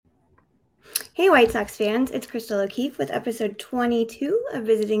Hey, White Sox fans, it's Crystal O'Keefe with episode 22 of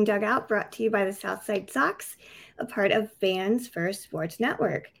Visiting Dugout, brought to you by the Southside Sox, a part of Fans First Sports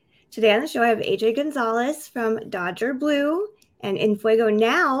Network. Today on the show, I have AJ Gonzalez from Dodger Blue and In Fuego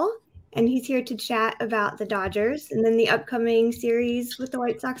Now, and he's here to chat about the Dodgers and then the upcoming series with the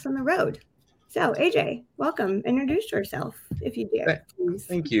White Sox on the road. So, AJ, welcome. Introduce yourself, if you dare, please.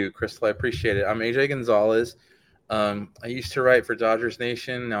 Thank you, Crystal. I appreciate it. I'm AJ Gonzalez. I used to write for Dodgers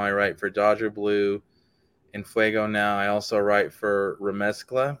Nation. Now I write for Dodger Blue, In Fuego Now. I also write for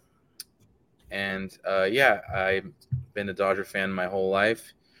Remezcla. And I've been a Dodger fan my whole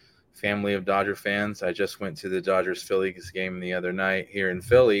life. Family of Dodger fans. I just went to the Dodgers-Phillies game the other night here in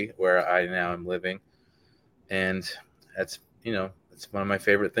Philly, where I now am living. And it's one of my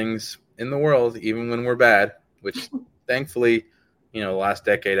favorite things in the world, even when we're bad, which thankfully, the last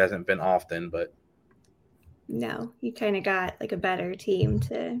decade hasn't been often, but No, you kind of got like a better team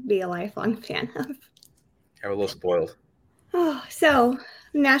to be a lifelong fan of. I'm a little spoiled. Oh, so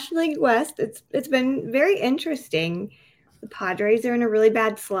National League West, it's been very interesting. The Padres are in a really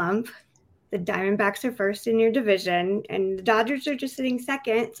bad slump. The Diamondbacks are first in your division, and the Dodgers are just sitting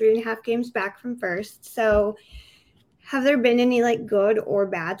second, 3.5 games back from first. So, have there been any like good or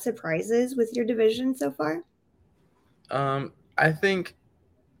bad surprises with your division so far? I think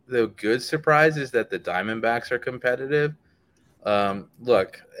the good surprise is that the Diamondbacks are competitive.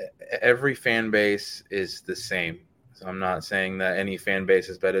 Look, every fan base is the same. So I'm not saying that any fan base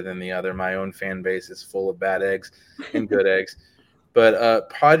is better than the other. My own fan base is full of bad eggs and good eggs. But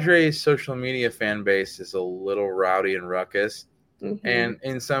Padres' social media fan base is a little rowdy and ruckus. Mm-hmm. And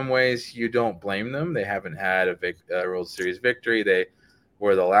in some ways, you don't blame them. They haven't had a World Series victory. They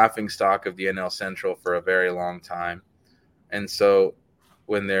were the laughingstock of the NL Central for a very long time. And so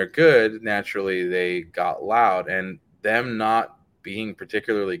when they're good, naturally they got loud. And them not being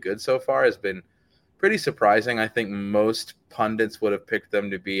particularly good so far has been pretty surprising. I think most pundits would have picked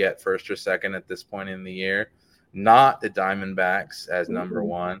them to be at first or second at this point in the year, not the Diamondbacks as number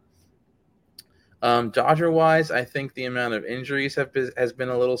one. Dodger-wise, I think the amount of injuries has been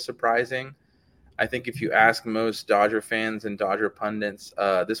a little surprising. I think if you ask most Dodger fans and Dodger pundits,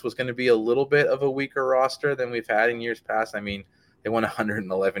 this was going to be a little bit of a weaker roster than we've had in years past. I mean, they won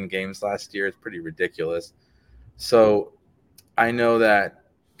 111 games last year. It's pretty ridiculous. So I know that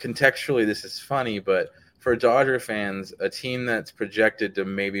contextually this is funny, but for Dodger fans, a team that's projected to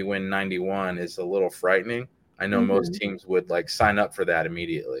maybe win 91 is a little frightening. I know most teams would sign up for that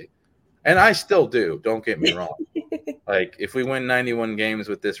immediately. And I still do. Don't get me wrong. If we win 91 games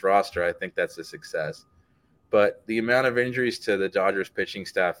with this roster, I think that's a success. But the amount of injuries to the Dodgers pitching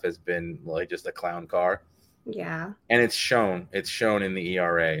staff has been just a clown car. Yeah. And it's shown. It's shown in the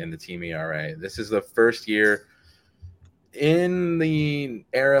ERA, in the team ERA. This is the first year in the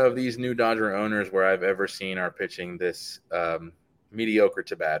era of these new Dodger owners where I've ever seen our pitching this mediocre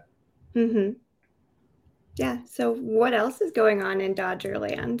to bad. Mm-hmm. Yeah. So what else is going on in Dodger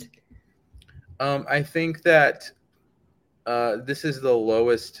land? I think that this is the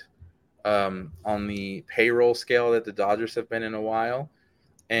lowest on the payroll scale that the Dodgers have been in a while.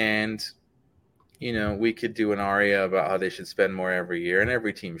 And, we could do an aria about how they should spend more every year, and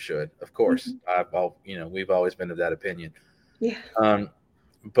every team should, of course. We've always been of that opinion. Yeah.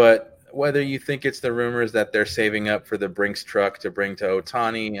 But whether you think it's the rumors that they're saving up for the Brinks truck to bring to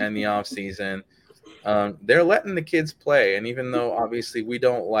Ohtani in the offseason, they're letting the kids play. And even though obviously we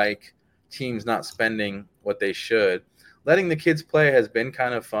don't like teams not spending what they should, letting the kids play has been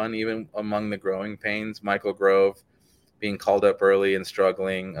kind of fun, even among the growing pains. Michael Grove being called up early and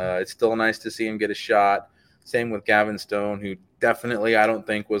struggling. It's still nice to see him get a shot. Same with Gavin Stone, who definitely I don't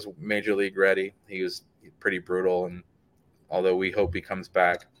think was major league ready. He was pretty brutal, and although we hope he comes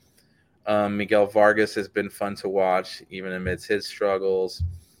back. Miguel Vargas has been fun to watch, even amidst his struggles.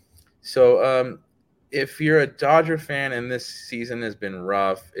 So if you're a Dodger fan and this season has been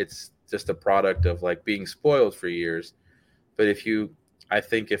rough, it's just a product of being spoiled for years. But I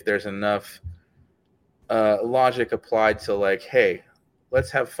think if there's enough logic applied to hey,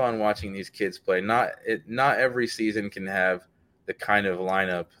 let's have fun watching these kids play. Not every season can have the kind of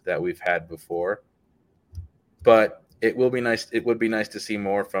lineup that we've had before, but it will be nice. It would be nice to see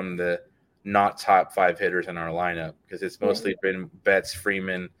more from the not top 5 hitters in our lineup, because it's mostly been Betts,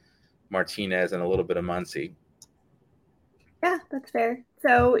 Freeman, Martinez, and a little bit of Muncy. Yeah, that's fair.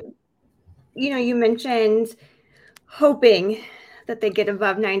 So, you mentioned hoping that they get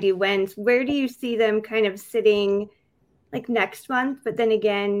above 90 wins. Where do you see them kind of sitting next month? But then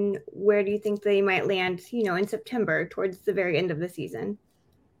again, where do you think they might land, in September towards the very end of the season?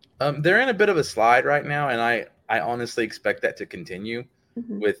 They're in a bit of a slide right now, and I honestly expect that to continue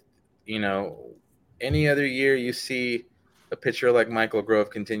with any other year you see a pitcher like Michael Grove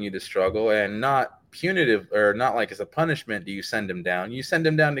continue to struggle, and not punitive or not like as a punishment do you send him down. You send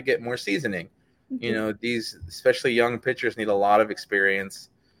him down to get more seasoning. These especially young pitchers need a lot of experience,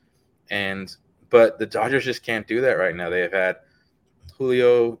 but the Dodgers just can't do that right now. They have had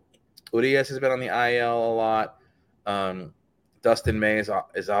Julio Urias has been on the IL a lot. Dustin May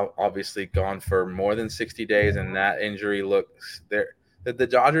is obviously gone for more than 60 days, and that injury looks there. The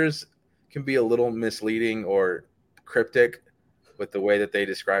Dodgers can be a little misleading or cryptic with the way that they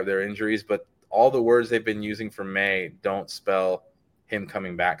describe their injuries, but all the words they've been using for May don't spell him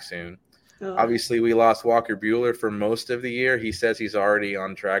coming back soon. Oh. Obviously, we lost Walker Buehler for most of the year. He says he's already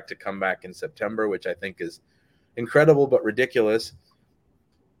on track to come back in September, which I think is incredible but ridiculous.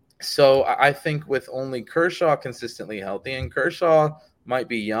 So I think with only Kershaw consistently healthy, and Kershaw might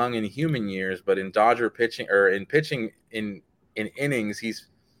be young in human years, but in Dodger pitching or in pitching in innings, he's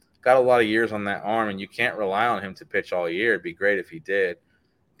got a lot of years on that arm, and you can't rely on him to pitch all year. It'd be great if he did,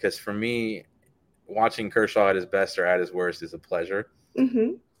 because for me, watching Kershaw at his best or at his worst is a pleasure.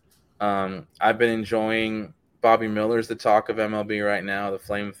 I've been enjoying Bobby Miller's the talk of MLB right now, the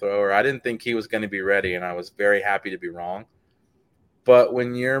flamethrower. I didn't think he was going to be ready, and I was very happy to be wrong. But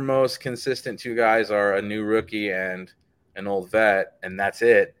when your most consistent two guys are a new rookie and an old vet, and that's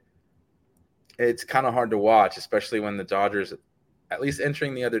it, it's kind of hard to watch, especially when the Dodgers, at least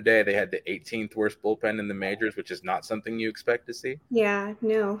entering the other day, they had the 18th worst bullpen in the majors, which is not something you expect to see. Yeah,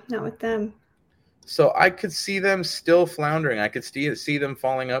 no, not with them. So I could see them still floundering. I could see them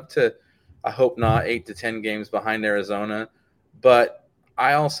falling up to, I hope not, 8 to 10 games behind Arizona. But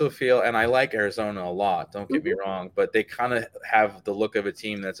I also feel, and I like Arizona a lot, don't get me wrong, but they kind of have the look of a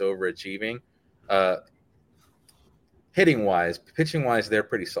team that's overachieving. Hitting-wise, pitching-wise, they're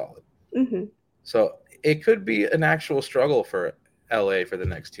pretty solid. So it could be an actual struggle for LA for the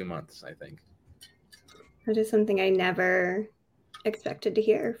next 2 months, I think. That is something I never expected to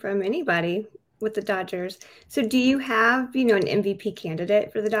hear from anybody with the Dodgers. So do you have, an MVP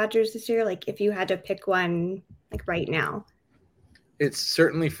candidate for the Dodgers this year? Like if you had to pick one like right now? It's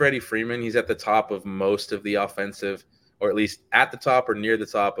certainly Freddie Freeman. He's at the top of most of the offensive, or at least at the top or near the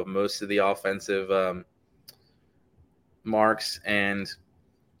top of most of the offensive marks. And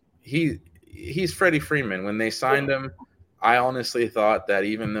he's Freddie Freeman. When they signed him, I honestly thought that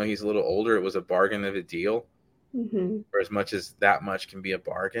even though he's a little older, it was a bargain of a deal. For as much as that much can be a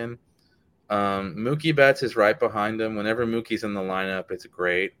bargain. Mookie Betts is right behind him. Whenever Mookie's in the lineup, it's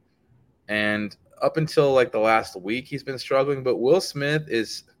great. And up until like the last week, he's been struggling. But Will Smith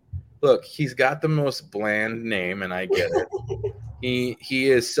he's got the most bland name, and I get it. He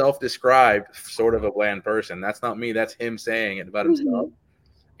is self-described sort of a bland person. That's not me. That's him saying it about himself.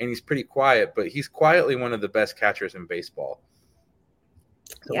 And he's pretty quiet, but he's quietly one of the best catchers in baseball.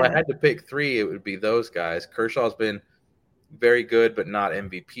 So if I had to pick three, it would be those guys. Kershaw's been very good, but not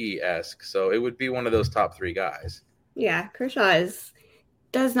MVP-esque. So it would be one of those top three guys. Yeah, Kershaw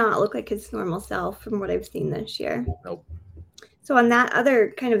does not look like his normal self from what I've seen this year. Nope. So on that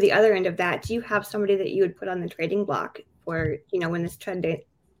the other end of that, do you have somebody that you would put on the trading block for, when this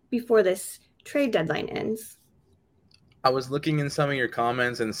before this trade deadline ends? I was looking in some of your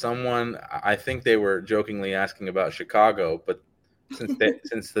comments, and someone, I think they were jokingly asking about Chicago, but since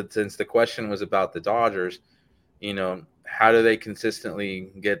the question was about the Dodgers, how do they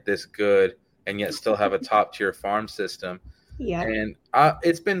consistently get this good and yet still have a top tier farm system? Yeah. And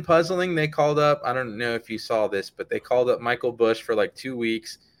it's been puzzling. They called up, I don't know if you saw this, but they called up Michael Busch for like 2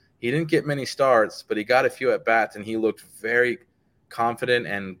 weeks. He didn't get many starts, but he got a few at bats, and he looked very confident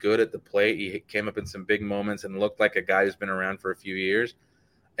and good at the plate. He came up in some big moments and looked like a guy who's been around for a few years.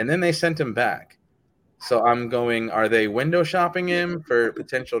 And then they sent him back. So I'm going, are they window shopping him for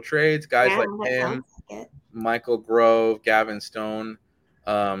potential trades? Guys like him, Michael Grove, Gavin Stone.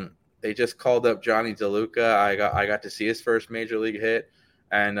 They just called up Johnny DeLuca. I got to see his first major league hit.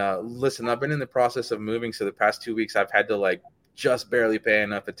 And listen, I've been in the process of moving. So the past 2 weeks, I've had to just barely pay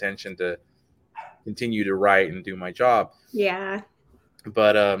enough attention to continue to write and do my job. Yeah.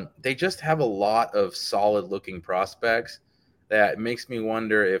 But they just have a lot of solid looking prospects that makes me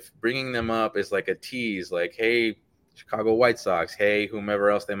wonder if bringing them up is like a tease, like, hey, Chicago White Sox, hey, whomever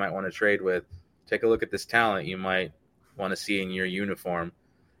else they might want to trade with, take a look at this talent you might want to see in your uniform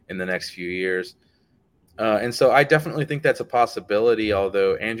in the next few years. And so I definitely think that's a possibility,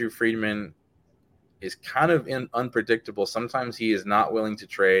 although Andrew Friedman is kind of unpredictable. Sometimes he is not willing to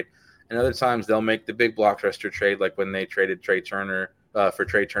trade, and other times they'll make the big blockbuster trade, like when they traded Trey Turner for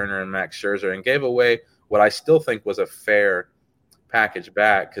Trey Turner and Max Scherzer, and gave away what I still think was a fair package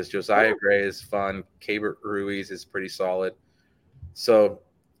back, because Josiah Gray is fun. Keibert Ruiz is pretty solid. So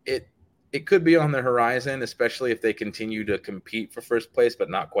it could be on the horizon, especially if they continue to compete for first place but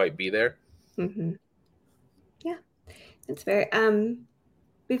not quite be there. Mm-hmm. Yeah, that's fair.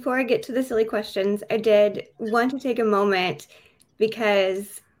 Before I get to the silly questions, I did want to take a moment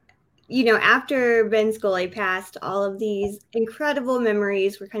because, after Vin Scully passed, all of these incredible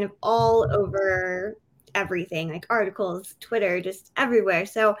memories were kind of all over everything, like articles, Twitter, just everywhere.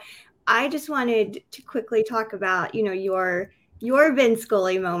 So I just wanted to quickly talk about, your Vin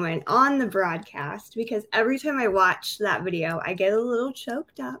Scully moment on the broadcast, because every time I watch that video, I get a little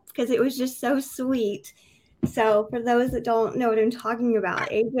choked up because it was just so sweet. So for those that don't know what I'm talking about,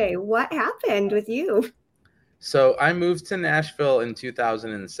 AJ, what happened with you? So I moved to Nashville in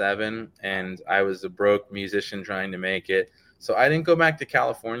 2007, and I was a broke musician trying to make it. So I didn't go back to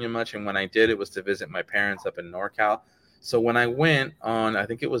California much, and when I did, it was to visit my parents up in NorCal. So when I went on, I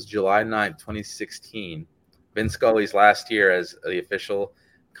think it was July 9th, 2016, Vin Scully's last year as the official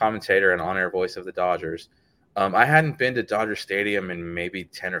commentator and on-air voice of the Dodgers, I hadn't been to Dodger Stadium in maybe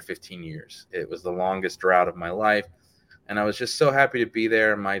 10 or 15 years. It was the longest drought of my life, and I was just so happy to be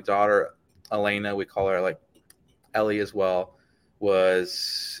there. My daughter, Elena, we call her like Ellie as well,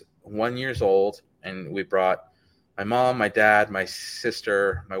 was 1 year old, and we brought my mom, my dad, my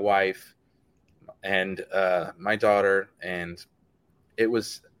sister, my wife, and my daughter, and it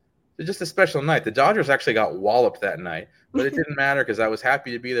was just a special night. The Dodgers actually got walloped that night, but it didn't matter because I was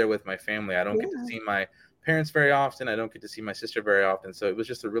happy to be there with my family. I don't get to see my parents very often. I don't get to see my sister very often, so it was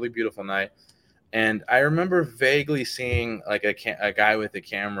just a really beautiful night. And I remember vaguely seeing like a guy with a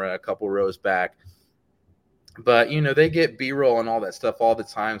camera a couple rows back. But, they get B-roll and all that stuff all the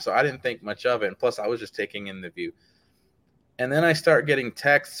time, so I didn't think much of it. And plus, I was just taking in the view. And then I start getting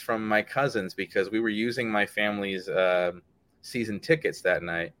texts from my cousins because we were using my family's season tickets that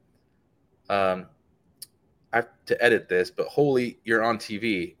night. I have to edit this, but holy, you're on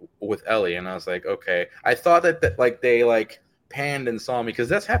TV with Ellie. And I was like, okay. I thought that like they like panned and saw me because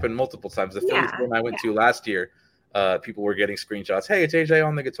that's happened multiple times. The Phillies game I went to last year, people were getting screenshots. Hey, it's AJ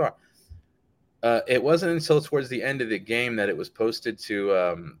on the guitar. It wasn't until towards the end of the game that it was posted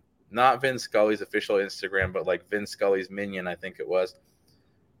to not Vin Scully's official Instagram, but like Vin Scully's minion, I think it was.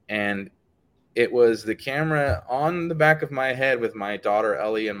 And it was the camera on the back of my head with my daughter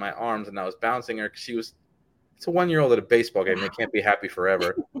Ellie in my arms, and I was bouncing her because it's a 1-year-old at a baseball game. They can't be happy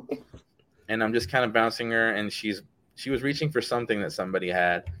forever. And I'm just kind of bouncing her, and she was reaching for something that somebody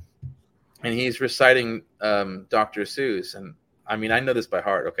had. And he's reciting Dr. Seuss. And I mean, I know this by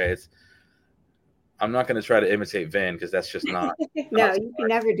heart, okay? I'm not going to try to imitate Vin because that's just not. No, you can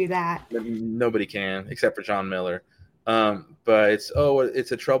never do that. Nobody can except for John Miller. But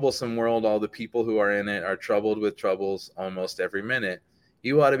it's a troublesome world. All the people who are in it are troubled with troubles almost every minute.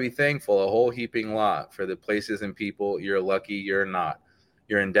 You ought to be thankful, a whole heaping lot, for the places and people you're lucky you're not.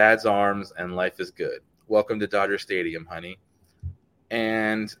 You're in Dad's arms and life is good. Welcome to Dodger Stadium, honey.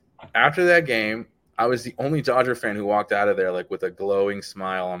 And after that game, I was the only Dodger fan who walked out of there like with a glowing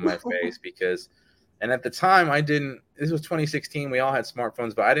smile on my face because. And at the time, this was 2016. We all had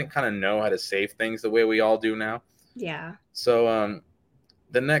smartphones, but I didn't kind of know how to save things the way we all do now. Yeah. So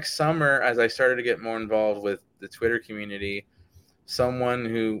the next summer, as I started to get more involved with the Twitter community, someone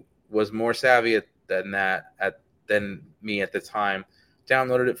who was more savvy than me at the time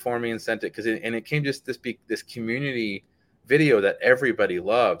downloaded it for me and sent it. And it came just this community video that everybody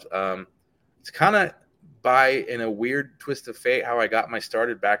loved. It's kind of in a weird twist of fate how I got my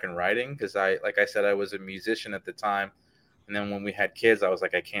started back in writing because like I said, I was a musician at the time, and then when we had kids, I was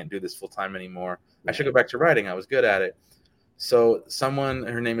like, I can't do this full time anymore. I should go back to writing. I was good at it. So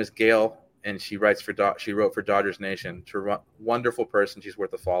her name is Gail, and she wrote for Dodgers Nation. She's a wonderful person. She's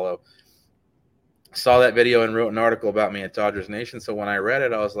worth a follow. Saw that video and wrote an article about me at Dodgers Nation. So when I read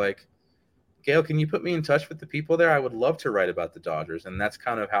it, I was like, Gail, can you put me in touch with the people there? I would love to write about the Dodgers. And that's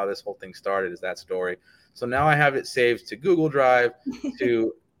kind of how this whole thing started, is that story. So now I have it saved to Google Drive,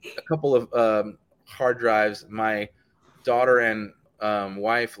 to a couple of hard drives. My daughter and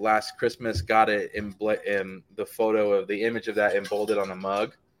wife last Christmas got it in the photo of the image of that embolded on a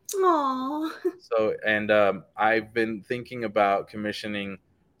mug. Aww. So, and I've been thinking about commissioning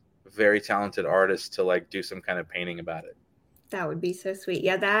very talented artists to like do some kind of painting about it. That would be so sweet.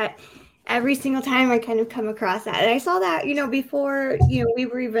 Yeah, that every single time I kind of come across that. And I saw that, before, we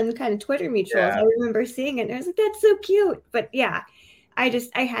were even kind of Twitter mutuals. Yeah. I remember seeing it and I was like, that's so cute. But yeah, I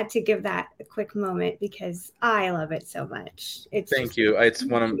had to give that a quick moment because I love it so much. Thank you. It's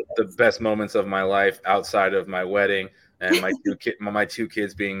one of the best moments of my life outside of my wedding and my two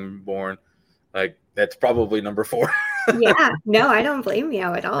kids being born. Like, that's probably number 4. Yeah, no, I don't blame you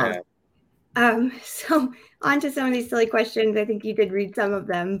at all. Yeah. So on to some of these silly questions. I think you did read some of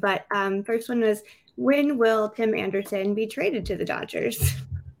them, but first one was, when will Tim Anderson be traded to the Dodgers?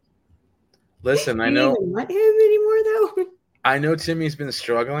 Listen, Do you even want him anymore, though? I know Timmy's been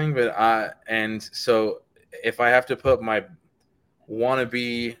struggling, and so if I have to put my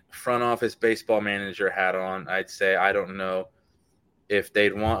wannabe front office baseball manager hat on, I'd say I don't know if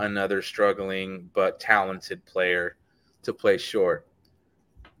they'd want another struggling but talented player to play short.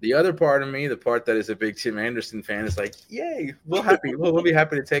 The other part of me, the part that is a big Tim Anderson fan, is like, yay, we'll be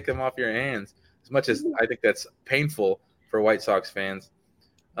happy to take him off your hands. As much as I think that's painful for White Sox fans,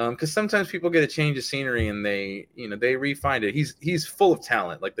 because sometimes people get a change of scenery and they refine it. He's full of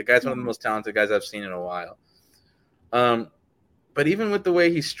talent. Like, the guy's one of the most talented guys I've seen in a while. But even with the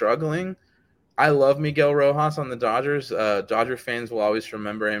way he's struggling, I love Miguel Rojas on the Dodgers. Dodger fans will always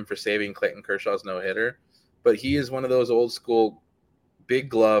remember him for saving Clayton Kershaw's no-hitter. But he is one of those old school big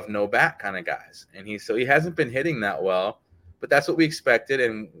glove, no bat kind of guys. And he hasn't been hitting that well, but that's what we expected.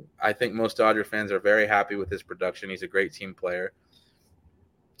 And I think most Dodger fans are very happy with his production. He's a great team player.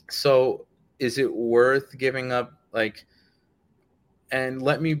 So is it worth giving up? And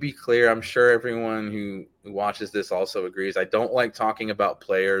let me be clear, I'm sure everyone who watches this also agrees, I don't like talking about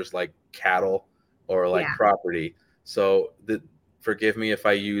players like cattle or like property. So forgive me if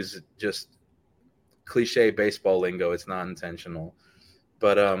I use just cliche baseball lingo. It's not intentional.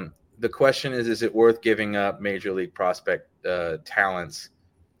 But the question is it worth giving up major league prospect talents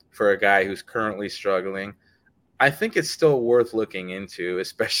for a guy who's currently struggling? I think it's still worth looking into,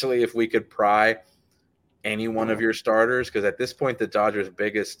 especially if we could pry any one of your starters, because at this point the Dodgers'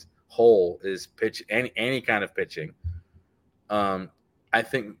 biggest hole is any kind of pitching.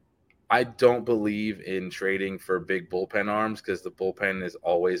 I don't believe in trading for big bullpen arms, because the bullpen is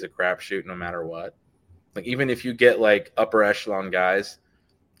always a crapshoot no matter what. Like, even if you get like upper echelon guys,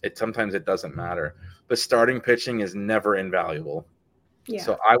 sometimes it doesn't matter. But starting pitching is never invaluable. Yeah.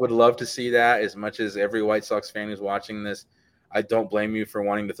 So I would love to see that. As much as every White Sox fan who's watching this, I don't blame you for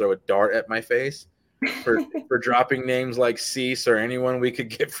wanting to throw a dart at my face for dropping names like Cease or anyone we could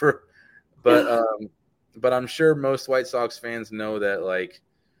get for. But I'm sure most White Sox fans know that, like,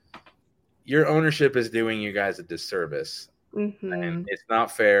 your ownership is doing you guys a disservice. Mm-hmm. And it's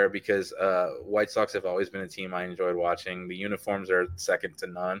not fair, because White Sox have always been a team I enjoyed watching. The uniforms are second to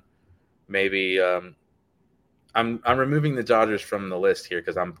none. Maybe I'm removing the Dodgers from the list here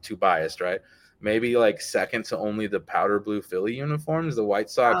because I'm too biased, right? Maybe like second to only the powder blue Philly uniforms. The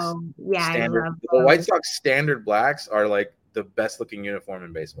White Sox White Sox standard blacks are like the best looking uniform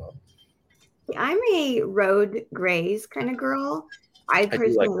in baseball. I'm a road grays kind of girl. I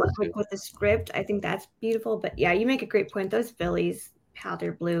personally like with the script. I think that's beautiful. But yeah, you make a great point. Those Phillies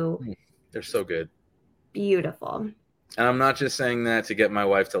powder blue, they're so good. Beautiful. And I'm not just saying that to get my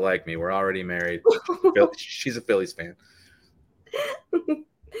wife to like me. We're already married. She's a Phillies fan.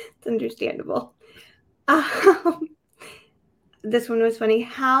 It's understandable. This one was funny.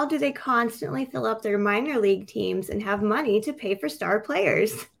 How do they constantly fill up their minor league teams and have money to pay for star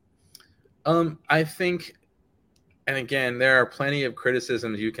players? I think, and again, there are plenty of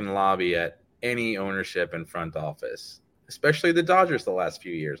criticisms you can lobby at any ownership and front office, especially the Dodgers the last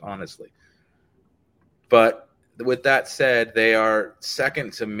few years, honestly. But with that said, they are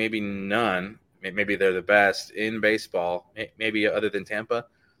second to maybe none. Maybe they're the best in baseball, maybe other than Tampa,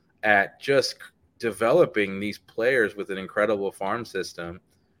 at just developing these players with an incredible farm system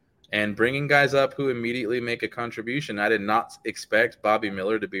and bringing guys up who immediately make a contribution. I did not expect Bobby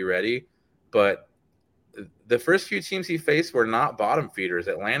Miller to be ready, but the first few teams he faced were not bottom feeders.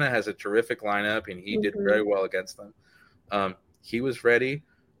 Atlanta has a terrific lineup, and he did very well against them. He was ready.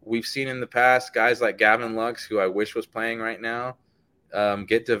 We've seen in the past guys like Gavin Lux, who I wish was playing right now,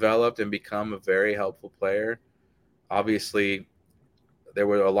 get developed and become a very helpful player. Obviously, there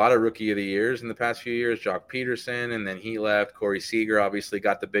were a lot of rookie of the years in the past few years. Jock Peterson, and then he left. Corey Seager obviously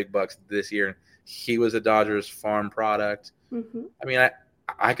got the big bucks this year. He was a Dodgers farm product. Mm-hmm. I mean,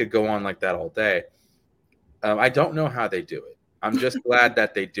 I could go on like that all day. I don't know how they do it. I'm just glad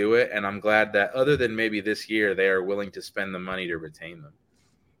that they do it, and I'm glad that other than maybe this year, they are willing to spend the money to retain them.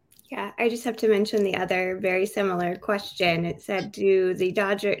 Yeah, I just have to mention the other very similar question. It said, does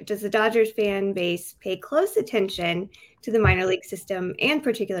the Dodgers fan base pay close attention to the minor league system and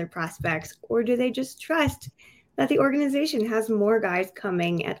particular prospects, or do they just trust that the organization has more guys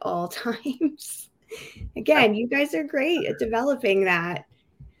coming at all times? Again, you guys are great at developing that.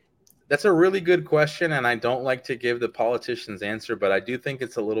 That's a really good question, and I don't like to give the politician's answer, but I do think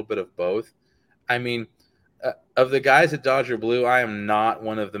it's a little bit of both. I mean, of the guys at Dodger Blue, I am not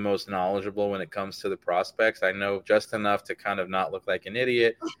one of the most knowledgeable when it comes to the prospects. I know just enough to kind of not look like an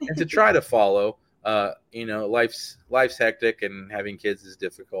idiot and to try to follow. Life's hectic and having kids is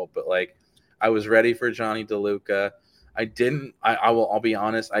difficult, but like I was ready for Johnny DeLuca. I'll be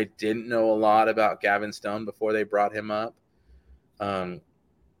honest, I didn't know a lot about Gavin Stone before they brought him up.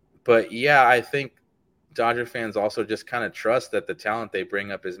 But yeah, I think Dodger fans also just kind of trust that the talent they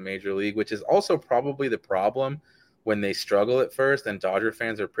bring up is major league, which is also probably the problem when they struggle at first, and Dodger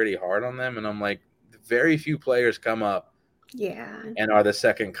fans are pretty hard on them. And I'm like, very few players come up and are the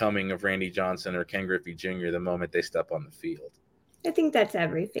second coming of Randy Johnson or Ken Griffey Jr. the moment they step on the field. I think that's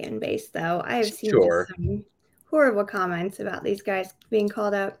every fan base, though. I have seen some horrible comments about these guys being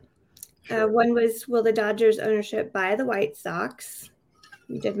called out. Sure. One was, will the Dodgers ownership buy the White Sox?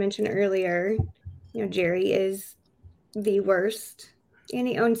 You did mention earlier, Jerry is the worst, and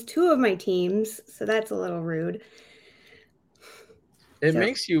he owns two of my teams, so that's a little rude. It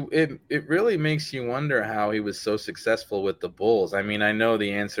really makes you wonder how he was so successful with the Bulls. I mean, I know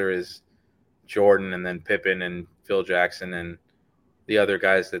the answer is Jordan and then Pippen and Phil Jackson and the other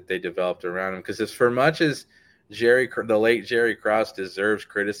guys that they developed around him. Because as for much as the late Jerry Krause deserves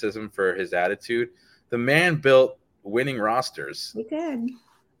criticism for his attitude, the man built winning rosters. He did.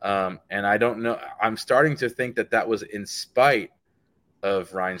 And I don't know. I'm starting to think that was in spite of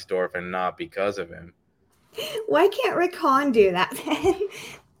Reinsdorf and not because of him. Why can't Rick Hahn do that then?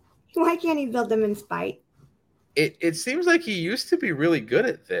 Why can't he build them in spite? It seems like he used to be really good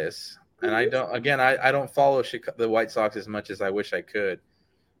at this. And I don't follow the White Sox as much as I wish I could.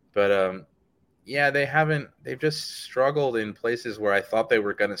 But they've just struggled in places where I thought they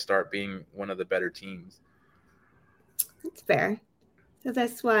were going to start being one of the better teams. That's fair. So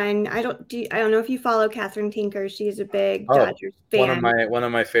this one, I don't know if you follow Catherine Tinker. She's a big Dodgers fan. One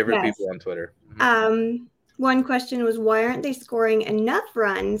of my favorite people on Twitter. Mm-hmm. One question was, why aren't they scoring enough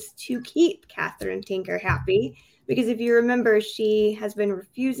runs to keep Catherine Tinker happy? Because if you remember, she has been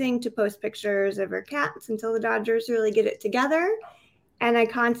refusing to post pictures of her cats until the Dodgers really get it together. And I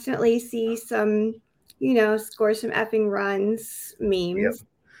constantly see some, score some effing runs memes.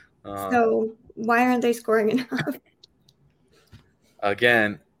 Yep. So why aren't they scoring enough?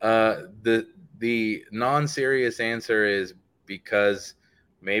 Again, the non-serious answer is because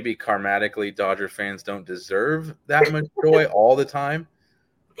maybe karmatically Dodger fans don't deserve that much joy all the time.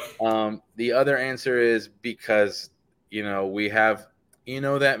 The other answer is because, we have,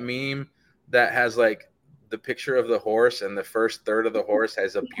 that meme that has like the picture of the horse and the first third of the horse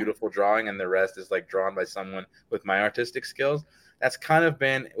has a beautiful drawing and the rest is like drawn by someone with my artistic skills. That's kind of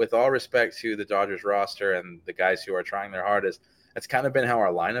been, with all respect to the Dodgers roster and the guys who are trying their hardest, that's kind of been how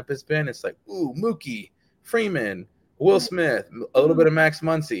our lineup has been. It's like, ooh, Mookie, Freeman, Will Smith, a little bit of Max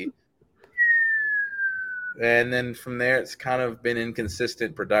Muncy. And then from there, it's kind of been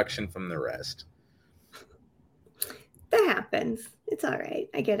inconsistent production from the rest. That happens. It's all right.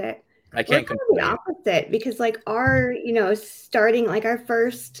 I get it. I can't complain. The opposite, because like our, starting like our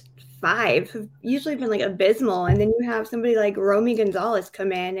first five have usually been like abysmal. And then you have somebody like Romy Gonzalez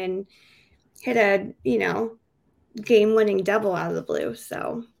come in and hit a, game-winning double out of the blue.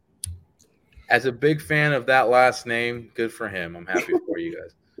 So as a big fan of that last name, good for him. I'm happy for you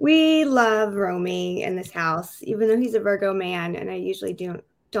guys. We love Romy in this house, even though he's a Virgo man, and I usually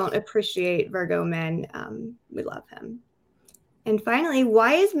don't appreciate Virgo men. We love him. And finally,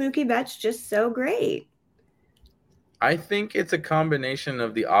 why is Mookie Betts just so great? I think it's a combination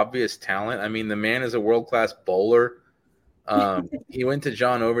of the obvious talent. I mean, the man is a world-class bowler. He went to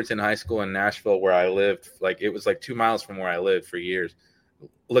John Overton High School in Nashville, where I lived. Like, it was like 2 miles from where I lived for years.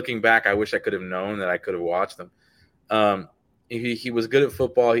 Looking back, I wish I could have known that I could have watched him. He was good at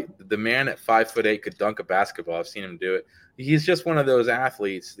football. The man at 5'8" could dunk a basketball. I've seen him do it. He's just one of those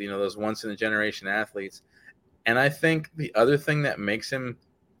athletes, those once-in-a-generation athletes. And I think the other thing that makes him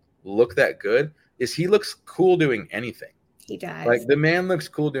look that good is he looks cool doing anything. He does. Like, the man looks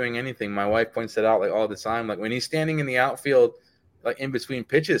cool doing anything. My wife points that out like all the time. Like, when he's standing in the outfield, like in between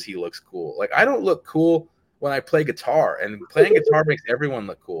pitches, he looks cool. Like, I don't look cool when I play guitar, and playing guitar makes everyone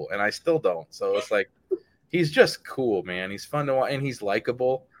look cool, and I still don't. So it's like, he's just cool, man. He's fun to watch, and he's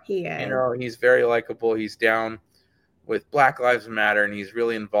likable. He is. He's very likable. He's down with Black Lives Matter, and he's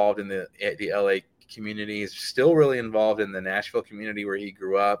really involved in the LA community. He's still really involved in the Nashville community where he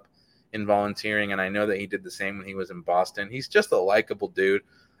grew up in volunteering, and I know that he did the same when he was in Boston. He's just a likable dude,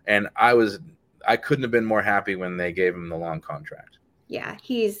 and I couldn't have been more happy when they gave him the long contract. Yeah,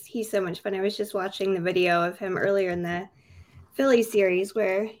 he's so much fun. I was just watching the video of him earlier in the Philly series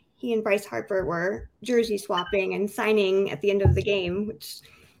where he and Bryce Harper were jersey swapping and signing at the end of the game, which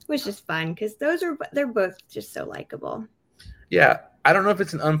was just fun because they're both just so likable. Yeah, I don't know if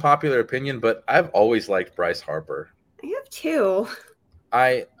it's an unpopular opinion, but I've always liked Bryce Harper. I have two.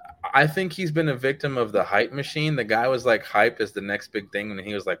 I think he's been a victim of the hype machine. The guy was like hyped as the next big thing when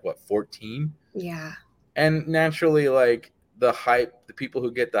he was like, what, 14? Yeah. And naturally, like the hype, the people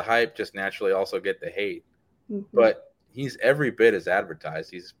who get the hype just naturally also get the hate. Mm-hmm. But he's every bit as advertised.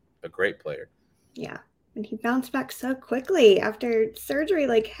 He's a great player. Yeah. And he bounced back so quickly after surgery.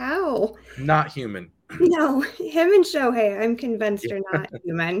 Like, how? Not human. No, him and Shohei, I'm convinced, are not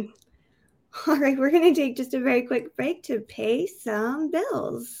human. All right, we're going to take just a very quick break to pay some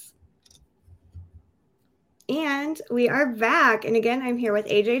bills. And we are back. And again, I'm here with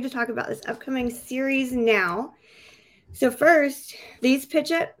AJ to talk about this upcoming series now. So first, these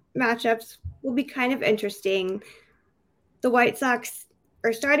pitch-up matchups will be kind of interesting. The White Sox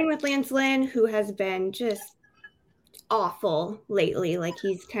are starting with Lance Lynn, who has been just awful lately. Like,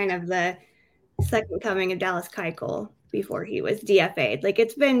 he's kind of the second coming of Dallas Keuchel before he was DFA'd. Like,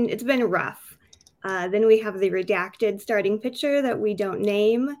 it's been rough. Then we have the redacted starting pitcher that we don't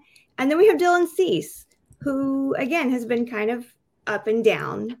name. And then we have Dylan Cease, who, again, has been kind of up and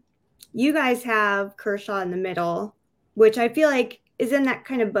down. You guys have Kershaw in the middle, which I feel like is in that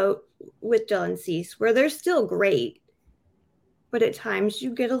kind of boat with Dylan Cease, where they're still great, but at times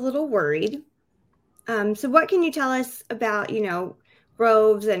you get a little worried. So what can you tell us about,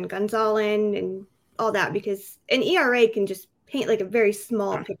 Groves and Gonzalez and all that? Because an ERA can just paint like a very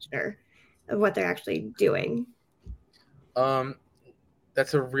small picture of what they're actually doing.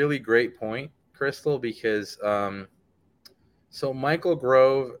 That's a really great point, Crystal, because so Michael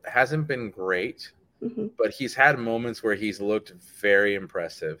Grove hasn't been great, but he's had moments where he's looked very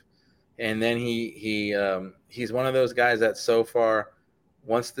impressive. And then he's one of those guys that so far,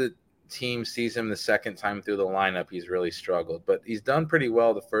 once the team sees him the second time through the lineup, he's really struggled. But he's done pretty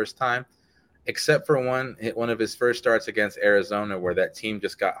well the first time, except for one of his first starts against Arizona where that team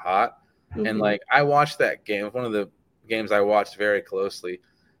just got hot. And like I watched that game, one of the games I watched very closely.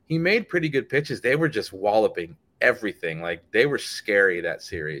 He made pretty good pitches. They were just walloping everything. Like they were scary that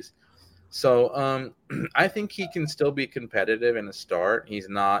series. So I think he can still be competitive in a start. He's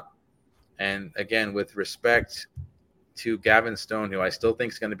not. And again, with respect to Gavin Stone, who I still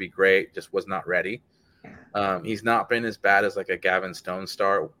think is going to be great, just was not ready. He's not been as bad as like a Gavin Stone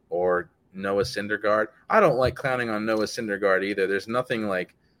start or Noah Syndergaard. I don't like clowning on Noah Syndergaard either. There's nothing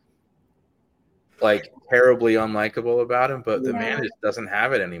like terribly unlikable about him, but the man just doesn't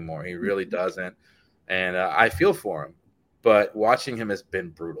have it anymore. He really doesn't. And I feel for him, but watching him has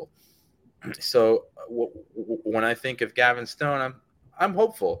been brutal. So when I think of Gavin Stone, I'm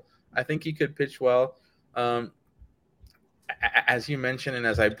hopeful. I think he could pitch well. As you mentioned, and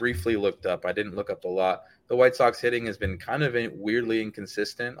as I briefly looked up, I didn't look up a lot. The White Sox hitting has been kind of weirdly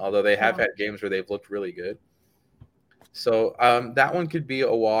inconsistent, although they have had games where they've looked really good. So that one could be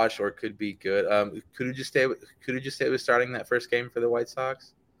a wash or could be good. Could you just say was starting that first game for the White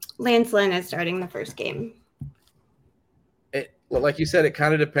Sox? Lance Lynn is starting the first game. Well, like you said, it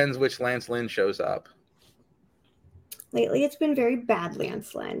kind of depends which Lance Lynn shows up. Lately, it's been very bad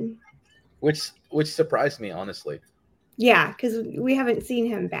Lance Lynn. Which surprised me, honestly. Yeah, because we haven't seen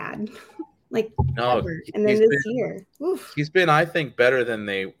him bad. Ever. And then this year. Oof. He's been, I think, better than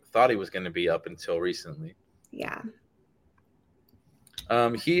they thought he was going to be up until recently. Yeah.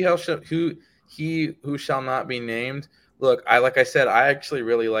 He who shall not be named. Look, like I said, I actually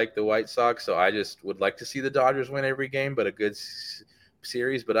really like the White Sox, so I just would like to see the Dodgers win every game, but a good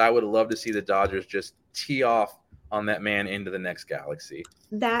series. But I would love to see the Dodgers just tee off on that man into the next galaxy.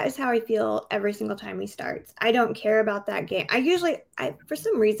 That is how I feel every single time he starts. I don't care about that game. For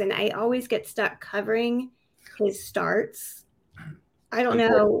some reason, I always get stuck covering his starts. I don't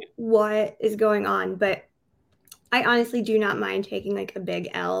know what is going on, but I honestly do not mind taking like a big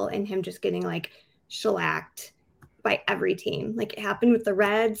L and him just getting like shellacked by every team. Like it happened with the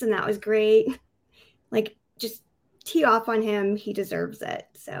Reds, and that was great. Like just tee off on him. He deserves it.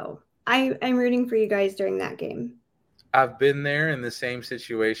 So I'm rooting for you guys during that game. I've been there in the same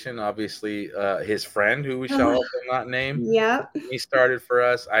situation. Obviously, his friend, who we shall also not name, he started for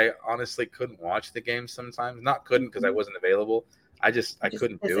us. I honestly couldn't watch the game sometimes. Not couldn't because I wasn't available. I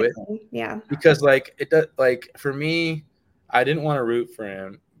couldn't do it. Yeah. Because for me, I didn't want to root for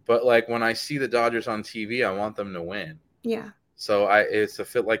him, but like when I see the Dodgers on TV, I want them to win. Yeah. So it's a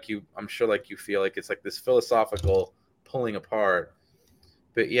feel like you. I'm sure like you feel like it's like this philosophical pulling apart.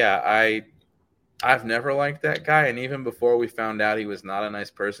 But yeah, I've never liked that guy, and even before we found out he was not a nice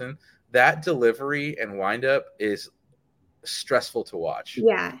person, that delivery and windup is stressful to watch.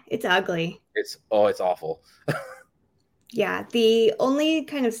 Yeah, it's ugly. It's awful. Yeah, the only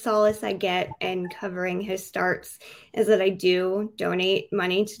kind of solace I get in covering his starts is that I do donate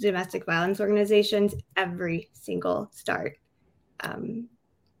money to domestic violence organizations every single start. Um,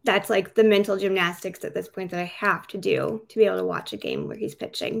 that's like the mental gymnastics at this point that I have to do to be able to watch a game where he's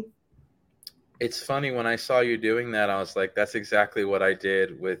pitching. It's funny when I saw you doing that, I was like, that's exactly what I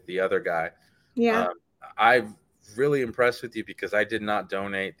did with the other guy. Yeah. Um, I'm really impressed with you because I did not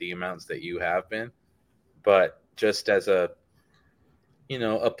donate the amounts that you have been, but just as a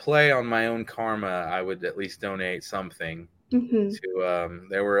play on my own karma, I would at least donate something Mm-hmm. to.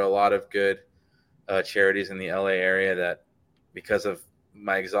 There were a lot of good charities in the LA area that, because of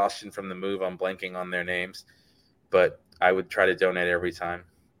my exhaustion from the move, I'm blanking on their names, but I would try to donate every time.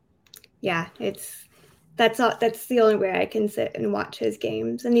 Yeah, that's the only way I can sit and watch his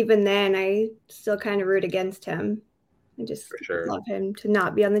games. And even then I still kind of root against him. I just For sure. love him to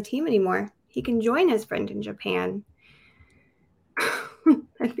not be on the team anymore. He can join his friend in Japan.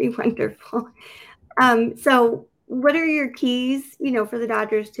 That'd be wonderful. So what are your keys, for the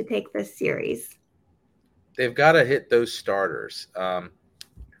Dodgers to take this series? They've got to hit those starters.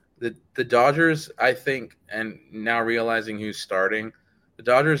 The Dodgers, I think, and now realizing who's starting, the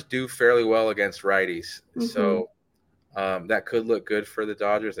Dodgers do fairly well against righties. Mm-hmm. So that could look good for the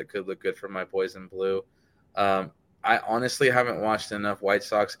Dodgers. That could look good for my boys in blue. I honestly haven't watched enough White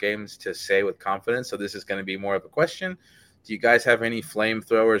Sox games to say with confidence, so this is going to be more of a question. Do you guys have any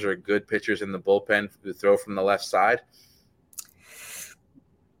flamethrowers or good pitchers in the bullpen who throw from the left side?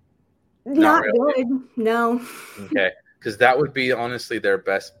 Not really. Good. No. Okay, because that would be honestly their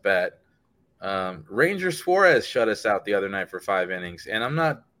best bet. Ranger Suarez shut us out the other night for 5 innings, and I'm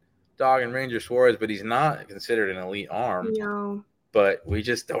not dogging Ranger Suarez, but he's not considered an elite arm. No. But we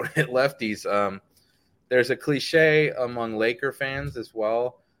just don't hit lefties. There's a cliche among Laker fans as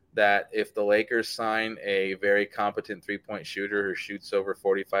well that if the Lakers sign a very competent three-point shooter who shoots over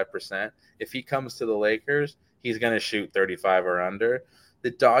 45%, if he comes to the Lakers, he's going to shoot 35 or under.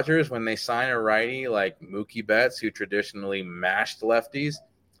 The Dodgers, when they sign a righty like Mookie Betts, who traditionally mashed lefties,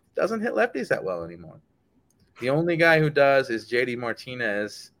 doesn't hit lefties that well anymore. The only guy who does is JD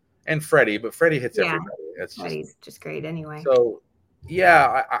Martinez and Freddie, but Freddie hits everybody. That's Freddie's just great anyway. So,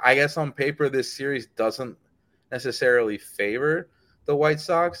 yeah, I guess on paper this series doesn't necessarily favor the White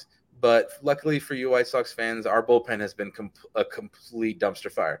Sox, but luckily for you White Sox fans, our bullpen has been a complete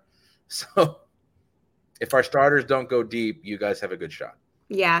dumpster fire. So if our starters don't go deep, you guys have a good shot.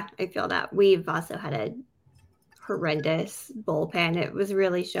 Yeah, I feel that. We've also had a horrendous bullpen. It was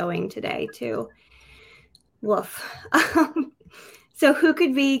really showing today too. Woof. So who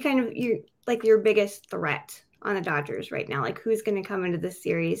could be kind of your biggest threat on the Dodgers right now? Like who's going to come into this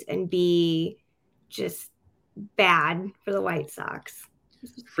series and be just bad for the White Sox?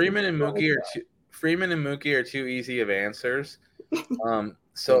 Freeman and Mookie are too easy of answers.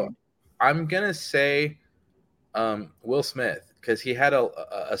 So I'm gonna say Will Smith, because he had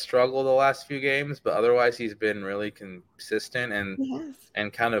a struggle the last few games, but otherwise he's been really consistent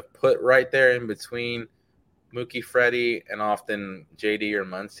and kind of put right there in between Mookie, Freddie, and often JD or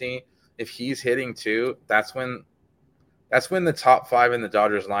Muncy. If he's hitting too, that's when the top 5 in the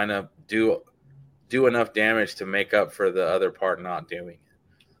Dodgers lineup do enough damage to make up for the other part not doing it.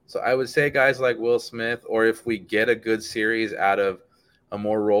 So I would say guys like Will Smith, or if we get a good series out of a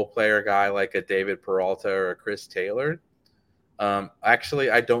more role player guy like a David Peralta or a Chris Taylor. Actually,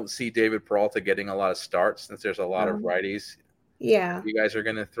 I don't see David Peralta getting a lot of starts since there's a lot of righties. Yeah, you guys are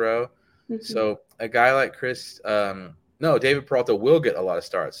going to throw. Mm-hmm. So a guy like David Peralta will get a lot of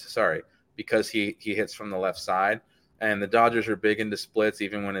starts. Sorry, because he hits from the left side, and the Dodgers are big into splits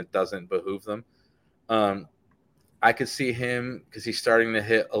even when it doesn't behoove them. I could see him because he's starting to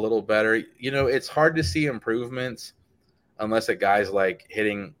hit a little better. It's hard to see improvements unless a guy's like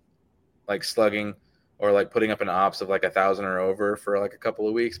hitting, like slugging, or like putting up an ops of like 1,000 or over for like a couple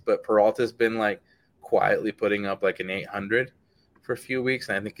of weeks. But Peralta's been like quietly putting up like an 800 for a few weeks,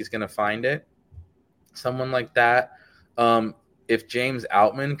 and I think he's going to find it. Someone like that. If James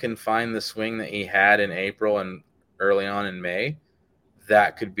Outman can find the swing that he had in April and early on in May,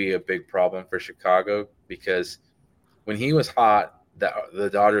 that could be a big problem for Chicago, because when he was hot, the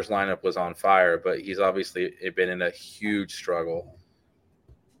Dodgers lineup was on fire, but he's obviously been in a huge struggle.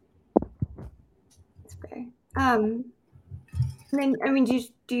 That's fair.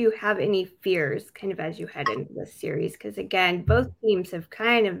 Do you have any fears kind of as you head into this series? Because again, both teams have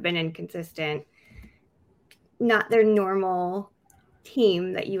kind of been inconsistent, not their normal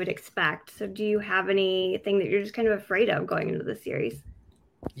team that you would expect. So do you have anything that you're just kind of afraid of going into the series?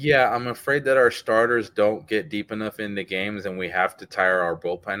 Yeah, I'm afraid that our starters don't get deep enough into games and we have to tire our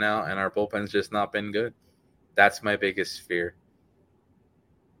bullpen out, and our bullpen's just not been good. That's my biggest fear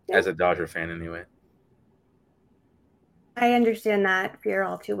as a Dodger fan anyway. I understand that fear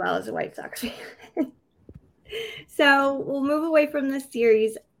all too well as a White Sox fan. So we'll move away from this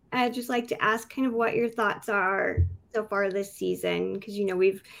series. I'd just like to ask kind of what your thoughts are so far this season, because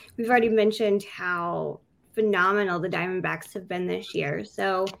we've already mentioned how phenomenal the Diamondbacks have been this year.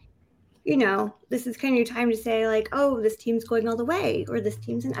 So this is kind of your time to say like, oh, this team's going all the way, or this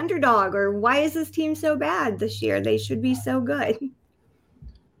team's an underdog, or why is this team so bad this year? They should be so good.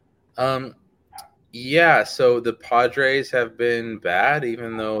 Yeah, so the Padres have been bad,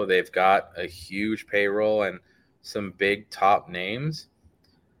 even though they've got a huge payroll and some big top names.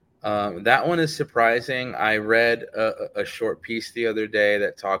 That one is surprising. I read a short piece the other day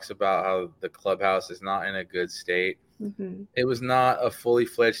that talks about how the clubhouse is not in a good state. Mm-hmm. It was not a fully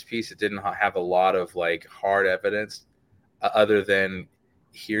fledged piece. It didn't have a lot of like hard evidence other than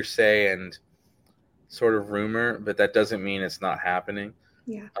hearsay and sort of rumor, but that doesn't mean it's not happening.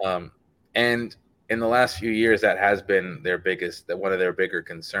 Yeah. And in the last few years, that has been one of their bigger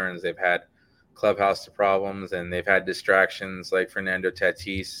concerns. They've had clubhouse problems and they've had distractions like Fernando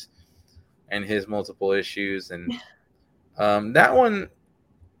Tatis and his multiple issues. And that one,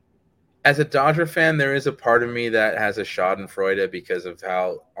 as a Dodger fan, there is a part of me that has a schadenfreude because of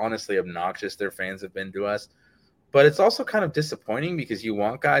how honestly obnoxious their fans have been to us. But it's also kind of disappointing because you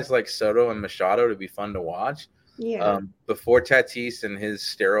want guys like Soto and Machado to be fun to watch. Yeah. Before Tatis and his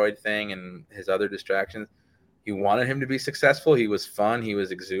steroid thing and his other distractions, you wanted him to be successful. He was fun. He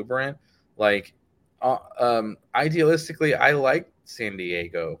was exuberant. Like, idealistically, I liked San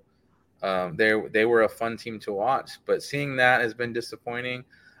Diego. They were a fun team to watch, but seeing that has been disappointing.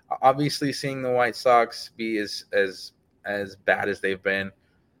 Obviously, seeing the White Sox be as bad as they've been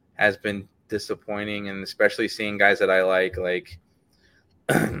has been disappointing, and especially seeing guys that I like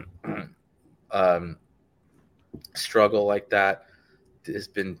struggle like that has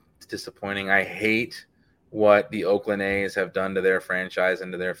been disappointing. I hate what the Oakland A's have done to their franchise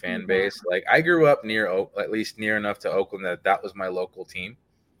and to their fan base. Like, I grew up at least near enough to Oakland that was my local team,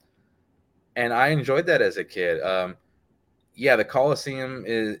 and I enjoyed that as a kid. Yeah, the Coliseum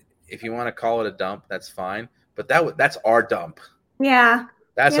is, if you want to call it a dump, that's fine, but that's our dump. Yeah.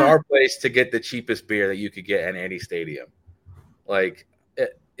 That's our place to get the cheapest beer that you could get at any stadium. Like,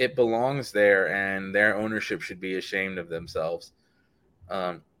 it belongs there, and their ownership should be ashamed of themselves.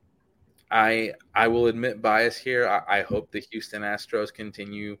 I will admit bias here. I hope the Houston Astros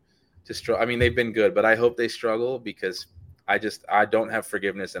continue to struggle. I mean, they've been good, but I hope they struggle because I don't have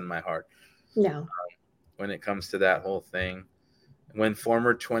forgiveness in my heart. No. When it comes to that whole thing. When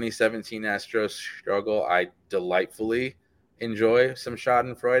former 2017 Astros struggle, I delightfully enjoy some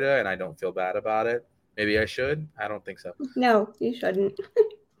schadenfreude, and I don't feel bad about it. Maybe I should. I don't think so. No, you shouldn't.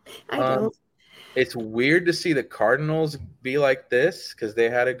 I don't. It's weird to see the Cardinals be like this because they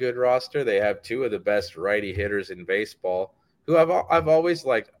had a good roster. They have two of the best righty hitters in baseball. Who I've always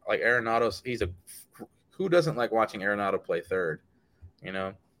liked, like Arenado. Who doesn't like watching Arenado play third? You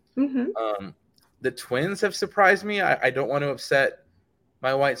know. Mm-hmm. The Twins have surprised me. I don't want to upset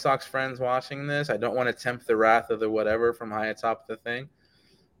my White Sox friends watching this. I don't want to tempt the wrath of the whatever from high atop the thing.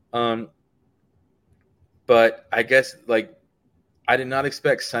 But I guess, like, I did not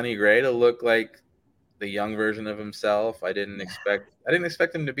expect Sonny Gray to look like the young version of himself. I didn't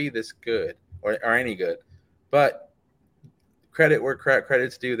expect him to be this good or any good. But credit where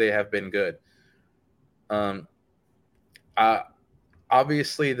credit's due, they have been good.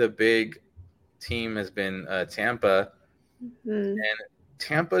 Obviously the big team has been Tampa, and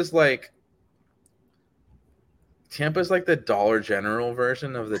Tampa's like the Dollar General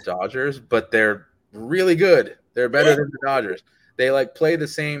version of the Dodgers, but they're really good. They're better than the Dodgers. They like play the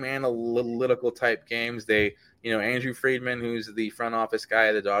same analytical type games. They, Andrew Friedman, who's the front office guy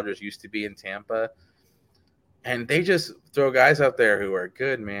of the Dodgers, used to be in Tampa, and they just throw guys out there who are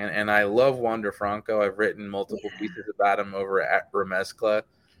good, man. And I love Wander Franco. I've written multiple pieces about him over at Remezcla.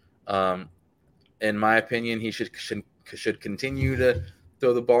 In my opinion, he should continue to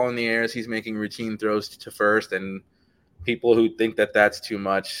throw the ball in the air as he's making routine throws to first. And people who think that that's too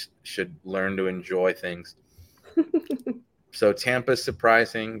much should learn to enjoy things. So Tampa's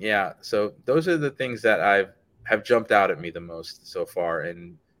surprising. Yeah. So those are the things that have jumped out at me the most so far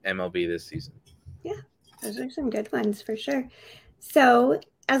in MLB this season. Yeah, those are some good ones for sure. So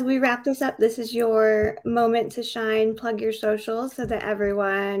as we wrap this up, this is your moment to shine. Plug your socials so that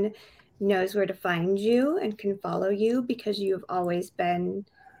everyone knows where to find you and can follow you, because you've always been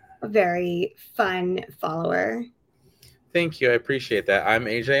a very fun follower. Thank you. I appreciate that. I'm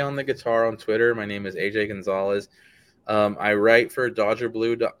AJ on the guitar on Twitter. My name is AJ Gonzalez. I write for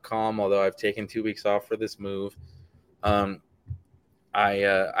DodgerBlue.com, although I've taken 2 weeks off for this move. I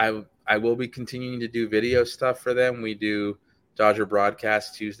will be continuing to do video stuff for them. We do Dodger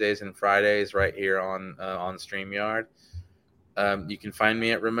broadcast Tuesdays and Fridays right here on StreamYard. You can find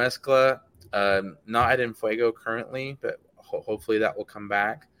me at Remezcla, not at Enfuego currently, but hopefully that will come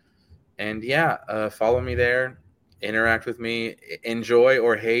back. And yeah, follow me there, interact with me, enjoy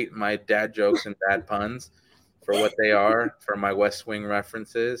or hate my dad jokes and bad puns for what they are, for my West Wing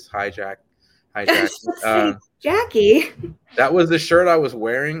references. Hi, Jackie. That was the shirt I was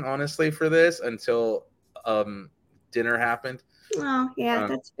wearing, honestly, for this until dinner happened. Oh, yeah,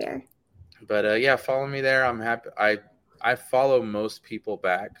 that's fair. But yeah, follow me there. I'm happy. I follow most people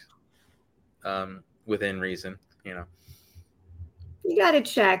back within reason, you know. You got to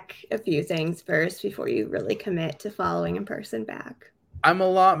check a few things first before you really commit to following a person back. I'm a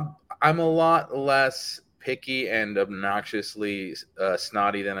lot less picky and obnoxiously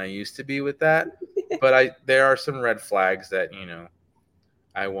snotty than I used to be with that. But there are some red flags that, you know,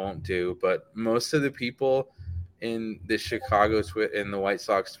 I won't do. But most of the people in the in the White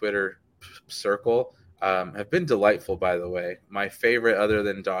Sox Twitter circle have been delightful, by the way. My favorite, other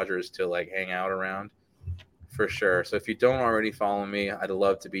than Dodgers, to like hang out around, for sure. So if you don't already follow me, I'd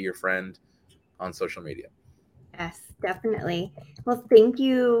love to be your friend on social media. Yes, definitely. Well, thank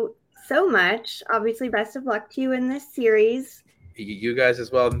you so much. Obviously, best of luck to you in this series. You guys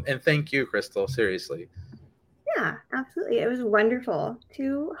as well. And thank you, Crystal. Seriously. Yeah, absolutely. It was wonderful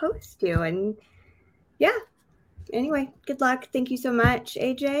to host you. And yeah, anyway, good luck. Thank you so much,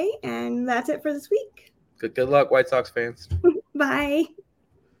 AJ. And that's it for this week. Good luck, White Sox fans. Bye.